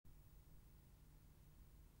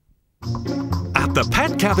At the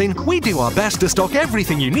Pet Cabin, we do our best to stock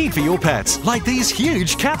everything you need for your pets, like these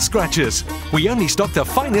huge cat scratchers. We only stock the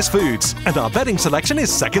finest foods, and our bedding selection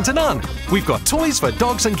is second to none. We've got toys for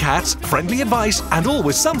dogs and cats, friendly advice, and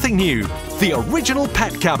always something new. The original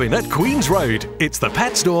Pet Cabin at Queen's Road. It's the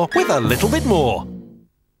pet store with a little bit more.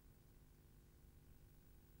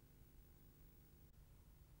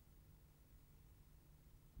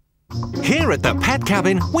 Here at the Pet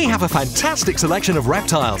Cabin, we have a fantastic selection of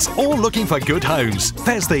reptiles, all looking for good homes.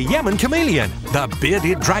 There's the Yemen chameleon, the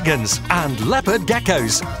bearded dragons, and leopard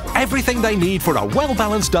geckos. Everything they need for a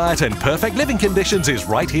well-balanced diet and perfect living conditions is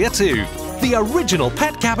right here too. The original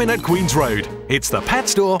Pet Cabin at Queen's Road. It's the pet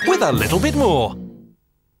store with a little bit more.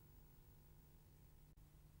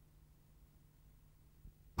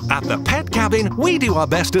 At the Pet Cabin, we do our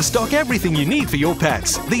best to stock everything you need for your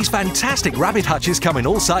pets. These fantastic rabbit hutches come in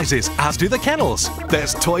all sizes, as do the kennels.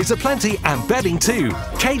 There's toys aplenty and bedding too.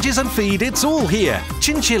 Cages and feed, it's all here.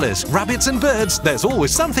 Chinchillas, rabbits and birds, there's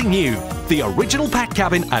always something new. The original Pet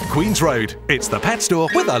Cabin at Queen's Road. It's the pet store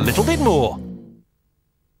with a little bit more.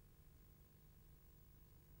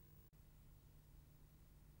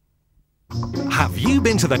 Have you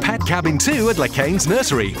been to the Pet Cabin too at Lecane's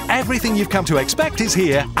Nursery? Everything you've come to expect is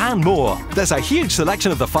here and more. There's a huge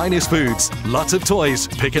selection of the finest foods, lots of toys,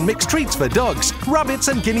 pick and mix treats for dogs, rabbits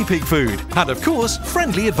and guinea pig food, and of course,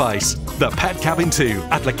 friendly advice. The Pet Cabin too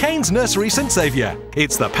at Lecane's Nursery St Saviour.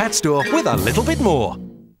 It's the pet store with a little bit more.